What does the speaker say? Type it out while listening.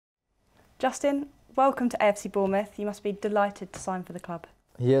Justin, welcome to AFC Bournemouth. You must be delighted to sign for the club.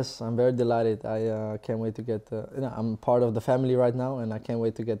 Yes, I'm very delighted. I can't wait to get. I'm part of the family right now, and I can't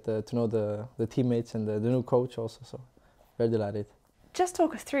wait to get to know the teammates and the new coach also. So, very delighted. Just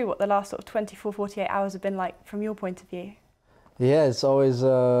talk us through what the last sort of 24, 48 hours have been like from your point of view. Yeah, it's always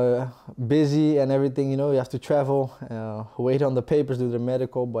busy and everything. You know, you have to travel, wait on the papers, do the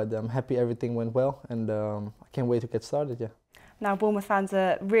medical. But I'm happy everything went well, and I can't wait to get started. Yeah. Now, Bournemouth fans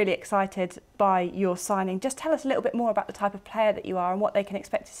are really excited by your signing. Just tell us a little bit more about the type of player that you are and what they can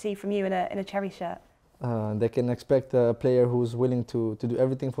expect to see from you in a cherry shirt. They can expect a player who's willing to do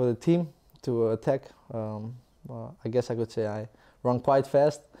everything for the team, to attack. I guess I could say I run quite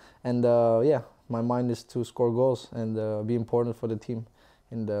fast, and yeah, my mind is to score goals and be important for the team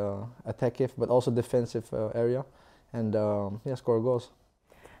in the attackive but also defensive area, and yeah, score goals.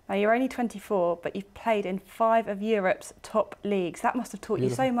 Now, you're only 24, but you've played in 5 of Europe's top leagues. That must have taught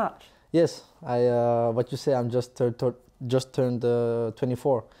Beautiful. you so much. Yes, what you say, I'm just turned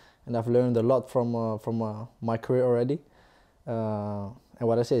 24, and I've learned a lot from my career already. And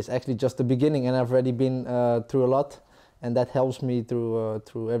what I say is actually just the beginning, and I've already been through a lot, and that helps me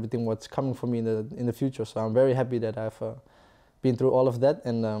through everything what's coming for me in the future. So I'm very happy that I've been through all of that,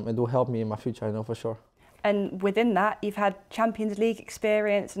 and it will help me in my future, I know for sure. And within that, you've had Champions League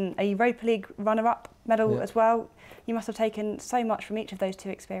experience and a Europa League runner-up medal as well. You must have taken so much from each of those 2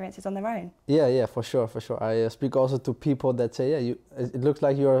 experiences on their own. Yeah, for sure. I speak also to people that say, yeah, it looks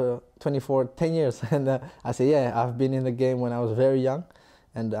like you're 24, 10 years. And I say, yeah, I've been in the game when I was very young,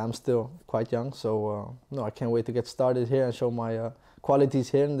 and I'm still quite young. So, no, I can't wait to get started here and show my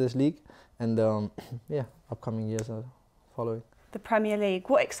qualities here in this league. And yeah, upcoming years following. The Premier League,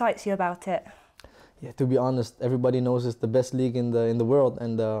 what excites you about it? Yeah, to be honest, everybody knows it's the best league in the world,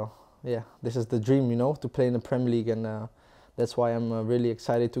 and yeah, this is the dream, you know, to play in the Premier League, and that's why I'm really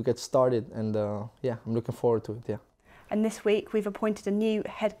excited to get started, and yeah, I'm looking forward to it. Yeah. And this week we've appointed a new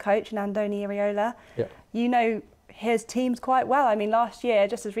head coach, Andoni Iraola. Yeah. You know his teams quite well. I mean, last year,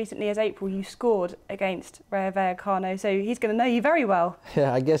 just as recently as April, you scored against Rayo Vallecano, so he's going to know you very well.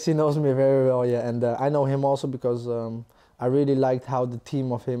 Yeah, I guess he knows me very well. Yeah, and I know him also because I really liked how the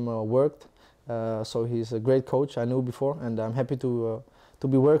team of him worked. So he's a great coach, I knew before, and I'm happy to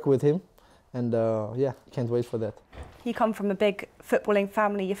be working with him, and yeah, can't wait for that. You come from a big footballing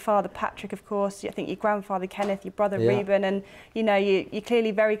family. Your father Patrick, of course, I think your grandfather Kenneth, your brother Reuben, and you know you're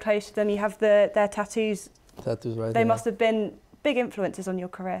clearly very close to them. You have their tattoos. Tattoos, right? They must have been big influences on your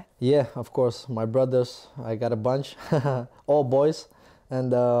career. Yeah, of course. My brothers, I got a bunch, all boys, and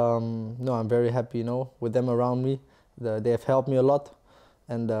no, I'm very happy, you know, with them around me. They have helped me a lot.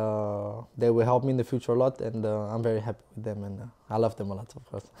 And they will help me in the future a lot, and I'm very happy with them, and I love them a lot, of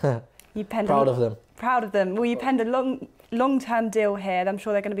course. Proud of them. Proud of them. Well, you penned a long-term deal here. I'm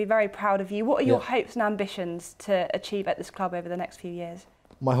sure they're going to be very proud of you. What are your hopes and ambitions to achieve at this club over the next few years?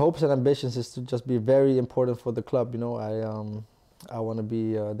 My hopes and ambitions is to just be very important for the club. You know, I want to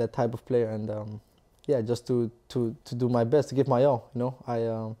be that type of player, and yeah, just to do my best, to give my all. You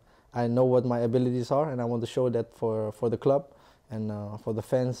know, I know what my abilities are, and I want to show that for the club. And for the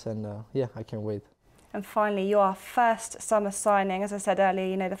fans, and yeah, I can't wait. And finally, your first summer signing. As I said earlier,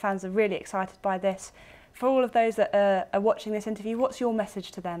 you know, the fans are really excited by this. For all of those that are watching this interview, what's your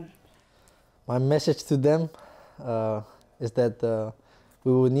message to them? My message to them is that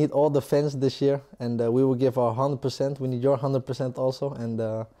we will need all the fans this year, and we will give our 100%. We need your 100% also,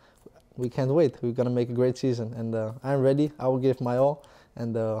 and we can't wait. We're going to make a great season, and I'm ready. I will give my all,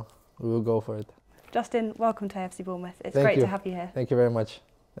 and we will go for it. Justin, welcome to AFC Bournemouth. It's great to have you here. Thank you very much.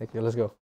 Thank you. Let's go.